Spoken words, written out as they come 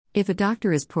If a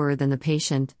doctor is poorer than the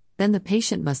patient, then the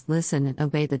patient must listen and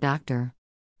obey the doctor.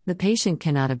 The patient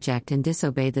cannot object and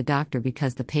disobey the doctor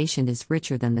because the patient is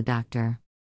richer than the doctor.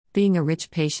 Being a rich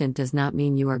patient does not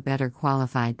mean you are better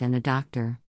qualified than a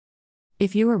doctor.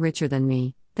 If you are richer than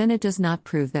me, then it does not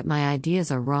prove that my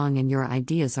ideas are wrong and your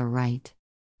ideas are right.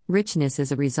 Richness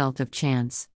is a result of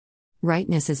chance.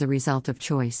 Rightness is a result of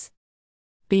choice.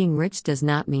 Being rich does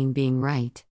not mean being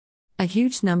right. A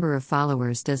huge number of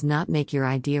followers does not make your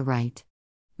idea right.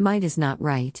 Might is not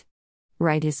right.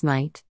 Right is might.